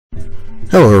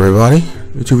Hello everybody,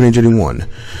 it's Uneasy1.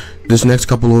 This next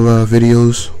couple of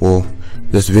videos, well,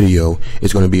 this video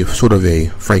is going to be sort of a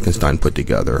Frankenstein put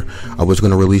together. I was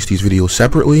going to release these videos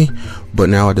separately, but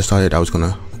now I decided I was going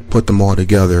to put them all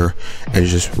together and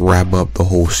just wrap up the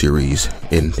whole series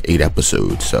in 8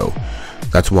 episodes. So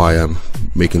that's why I'm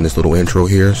making this little intro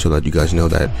here, so that you guys know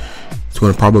that it's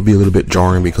going to probably be a little bit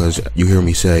jarring because you hear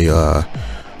me say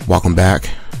welcome back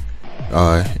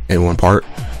in one part.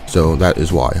 So that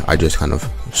is why I just kind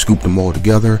of scooped them all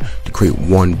together to create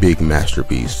one big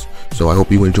masterpiece. So I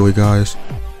hope you enjoy, guys.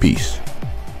 Peace.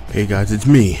 Hey guys, it's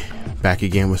me, back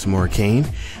again with some more Akane.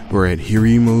 We're at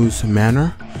Hirimu's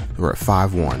Manor. We're at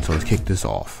 5-1, so let's kick this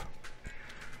off.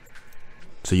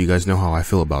 So you guys know how I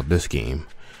feel about this game.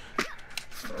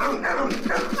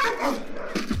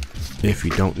 If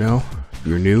you don't know,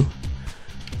 you're new.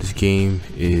 This game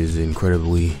is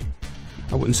incredibly,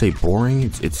 I wouldn't say boring,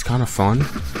 it's kind of fun,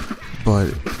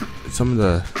 but some of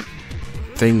the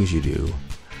things you do.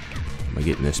 Am I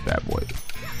getting this bad boy?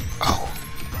 Oh,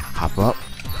 hop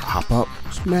up,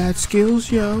 it's mad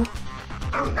skills, yo.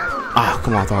 Ah,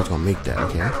 come on, I thought I was gonna make that,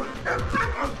 okay.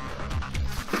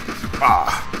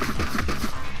 Ah,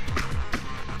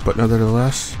 but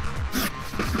nevertheless,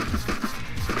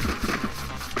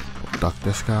 duck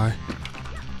this guy.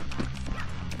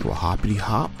 Do a hoppity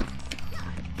hop.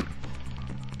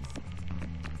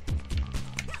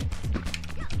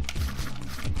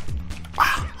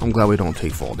 I'm glad we don't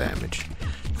take fall damage,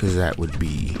 because that would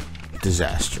be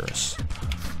disastrous.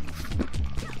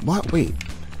 What? Wait.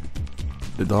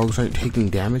 The dogs aren't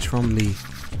taking damage from the...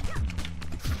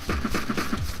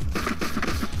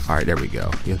 Alright, there we go.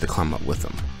 You have to climb up with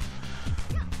them.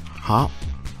 Hop.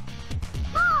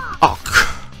 Oh.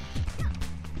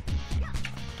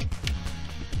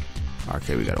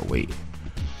 Okay, we gotta wait.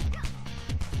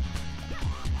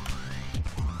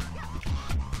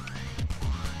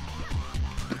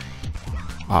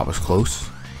 Oh, it was close.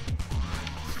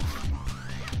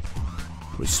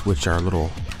 We switch our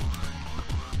little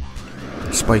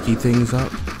spiky things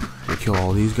up. We kill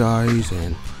all these guys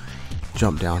and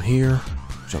jump down here,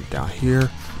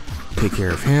 take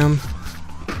care of him.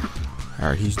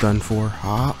 Alright, he's done for.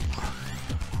 Hop.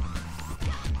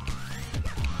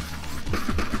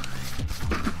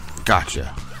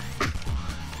 Gotcha.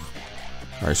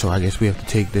 Alright, so I guess we have to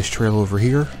take this trail over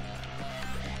here.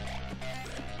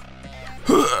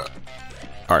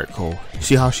 Alright, cool.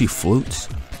 See how she floats?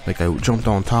 Like I jumped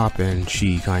on top and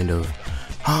she kind of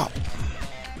hop,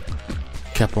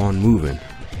 kept on moving.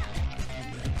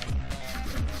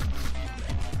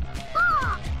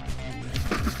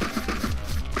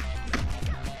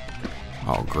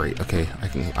 Oh great, okay, I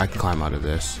can climb out of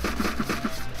this.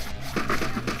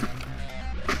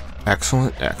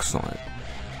 Excellent, excellent.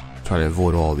 Try to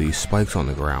avoid all these spikes on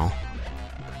the ground.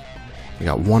 I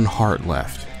got 1 heart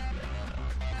left.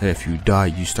 And if you die,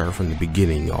 you start from the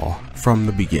beginning, y'all. From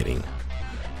the beginning.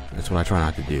 That's what I try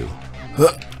not to do.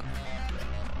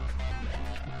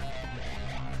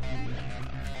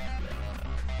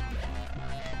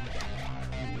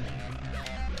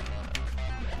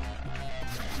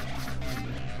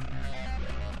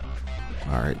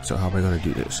 Alright, so how am I going to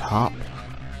do this? Hop.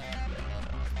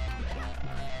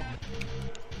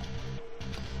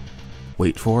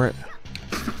 Wait for it.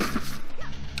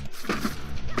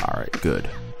 Alright, good.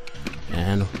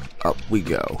 And up we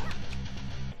go.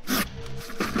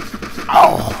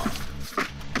 Oh!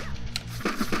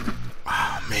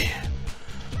 Oh, man.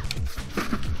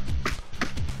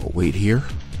 We'll wait here.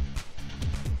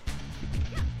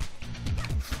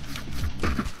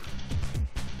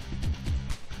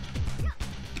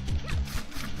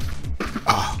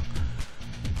 Oh.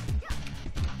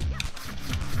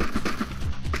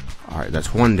 Alright,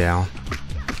 that's 1 down.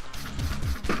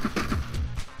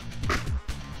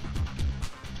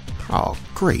 Oh,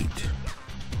 great.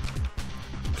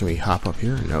 Can we hop up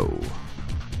here? No.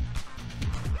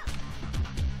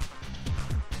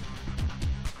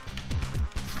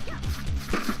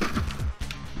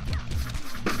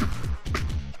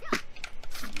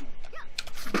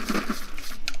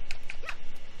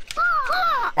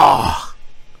 Ah!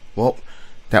 Well,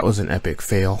 that was an epic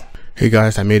fail. Hey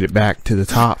guys, I made it back to the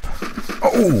top.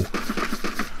 Oh!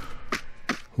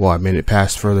 Well, I made it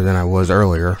past further than I was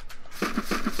earlier.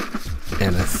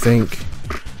 And I think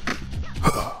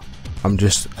I'm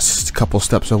just a couple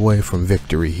steps away from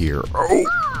victory here. Oh,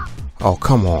 oh,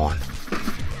 come on.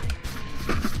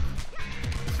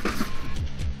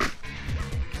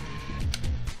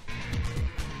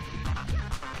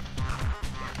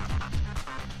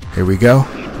 Here we go.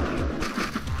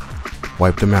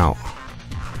 Wipe them out.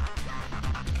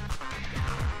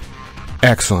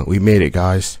 Excellent, we made it,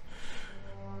 guys.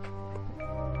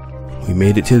 We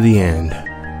made it to the end.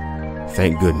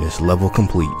 Thank goodness. Level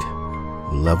complete.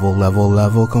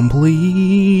 Level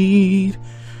complete.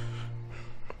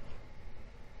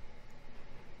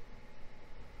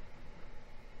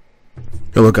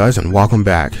 Hello guys, and welcome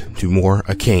back to more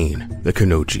Akane the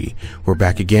Kunoichi. We're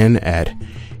back again at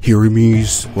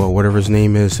Hirimi's, well, whatever his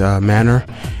name is, manor,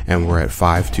 and we're at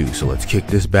 5-2, so let's kick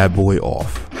this bad boy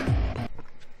off.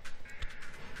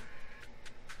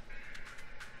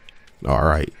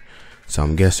 Alright, so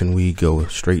I'm guessing we go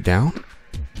straight down.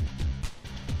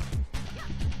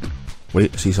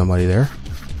 Wait, see somebody there?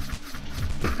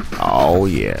 Oh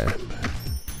yeah.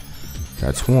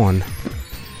 That's one.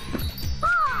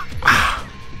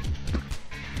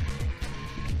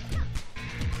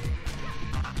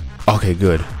 Okay,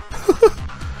 good.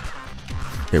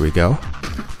 Here we go.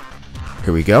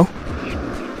 Here we go.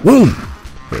 Boom!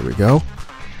 Here we go.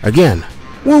 Again.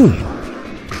 Boom!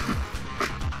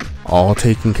 All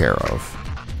taken care of.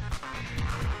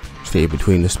 Stay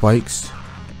between the spikes.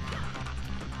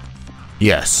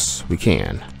 Yes, we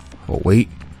can. Oh, wait.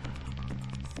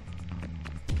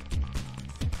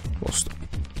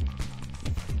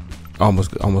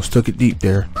 Almost took it deep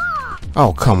there.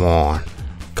 Oh, come on.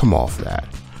 Come off that.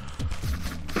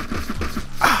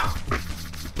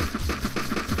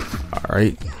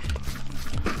 Alright.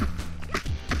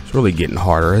 It's really getting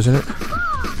harder, isn't it?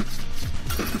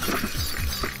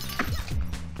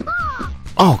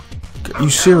 Oh, are you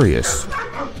serious?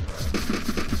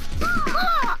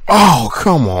 Oh,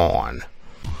 come on.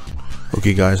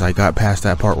 Okay, guys, I got past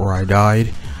that part where I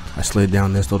died. I slid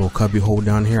down this little cubby hole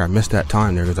down here. I missed that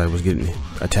time there because I was getting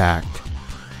attacked.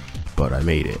 But I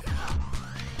made it.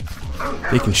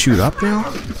 They can shoot up now?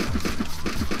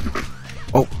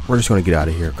 Oh, we're just going to get out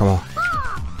of here. Come on.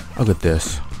 Look at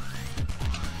this.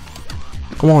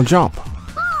 Come on, jump.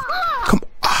 Come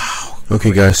on.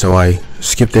 Okay, guys, so I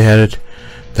skipped ahead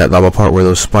that lava part where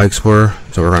those spikes were.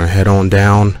 So we're going to head on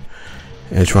down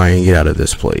and try and get out of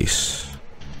this place.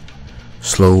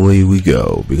 Slowly we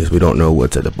go, because we don't know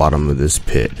what's at the bottom of this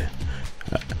pit.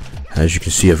 As you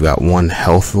can see, I've got 1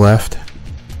 health left.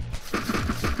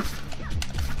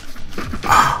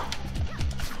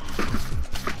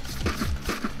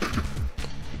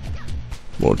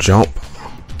 We'll jump.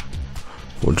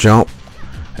 We'll jump.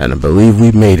 And I believe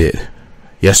we made it.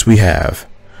 Yes, we have.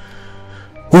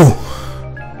 Whew.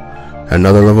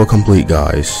 Another level complete,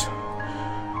 guys.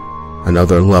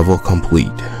 Another level complete.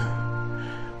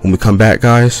 When we come back,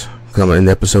 guys, coming in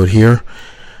the episode here,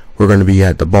 we're going to be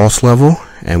at the boss level,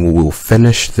 and we will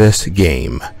finish this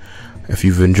game. If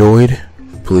you've enjoyed,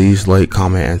 please like,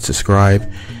 comment, and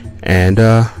subscribe. And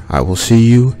I will see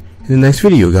you in the next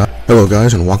video, guys. Hello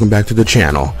guys, and welcome back to the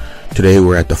channel. Today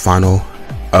we're at the final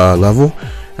level,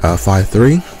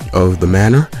 5-3 of the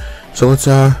manor. So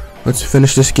let's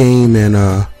finish this game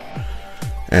and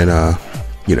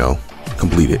you know,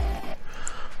 complete it.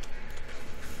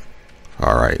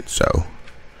 Alright, so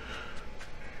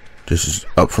this is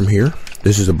up from here.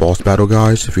 This is a boss battle,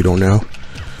 guys, if you don't know.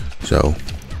 So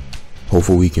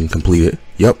hopefully we can complete it.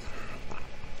 Yep.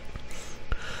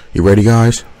 You ready,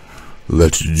 guys?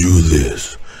 Let's do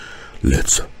this.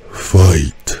 Let's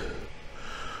fight.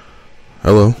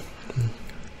 Hello,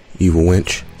 evil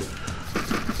wench.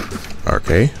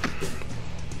 Okay.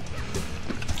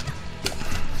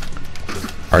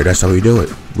 Alright, that's how we do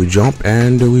it. We jump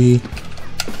and we...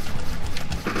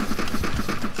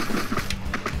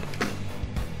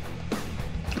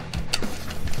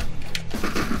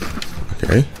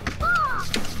 Okay.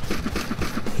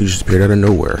 He just appeared out of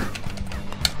nowhere.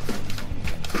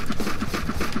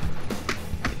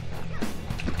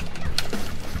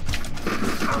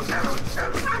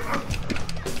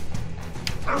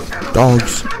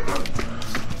 Dogs.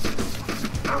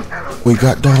 We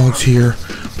got dogs here.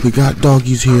 We got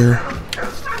doggies here.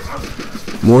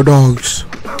 More dogs.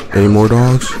 Any more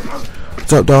dogs?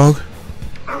 What's up, dog?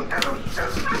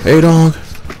 Hey, dog.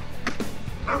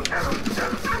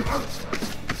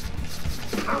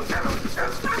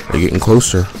 They're getting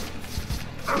closer.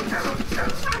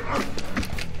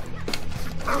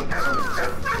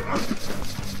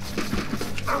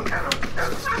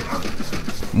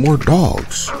 More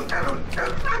dogs.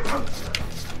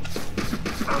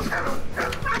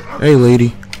 Hey,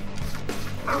 lady.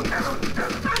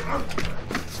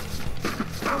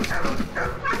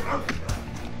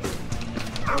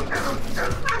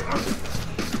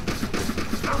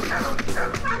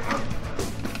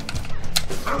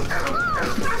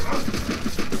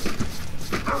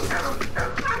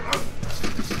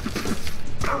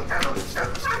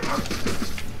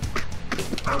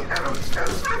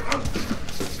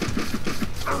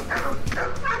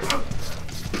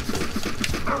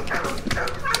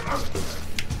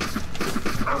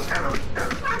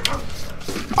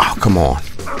 Oh, come on.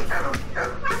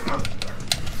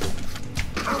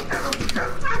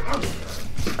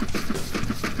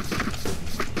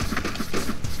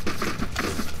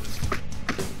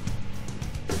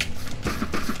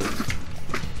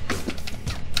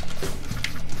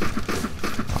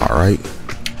 Alright.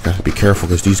 Gotta be careful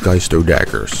because these guys throw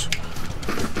daggers.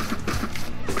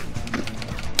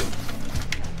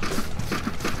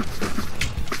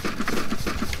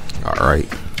 Alright.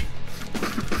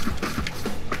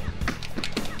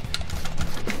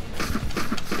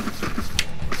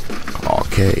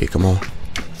 Okay, come on.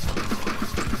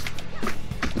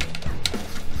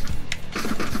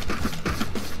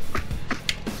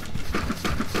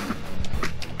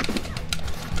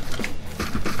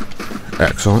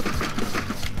 Excellent.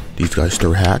 These guys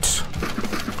throw hats.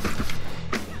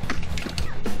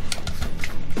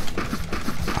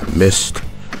 I missed.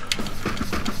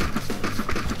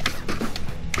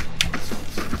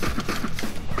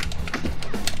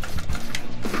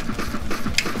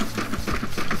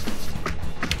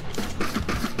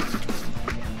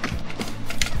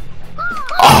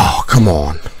 Oh, come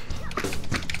on.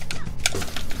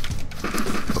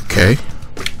 Okay.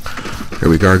 Here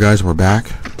we go, guys. We're back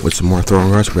with some more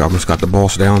throwing rush. We almost got the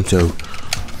boss down to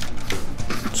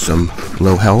some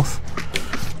low health.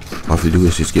 All we have to do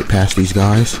is just get past these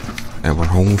guys and we're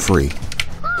home free.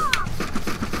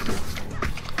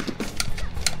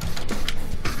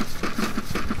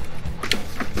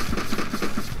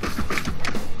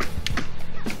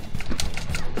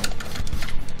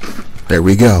 There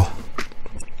we go.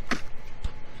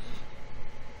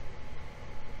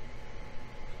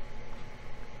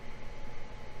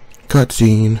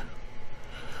 Cutscene.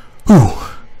 Whew.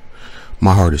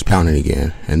 My heart is pounding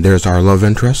again. And there's our love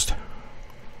interest.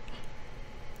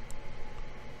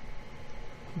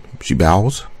 She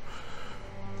bows.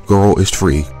 Girl is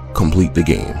free. Complete the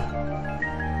game.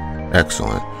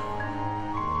 Excellent.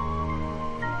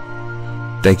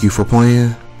 Thank you for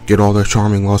playing. Get all the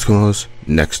charming Lost Kunos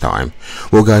next time.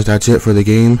 Well, guys, that's it for the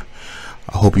game.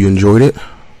 I hope you enjoyed it.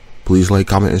 Please like,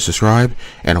 comment, and subscribe,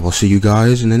 and I will see you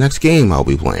guys in the next game I'll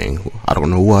be playing. I don't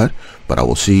know what, but I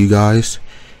will see you guys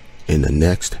in the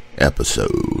next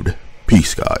episode.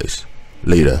 Peace, guys.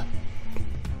 Later.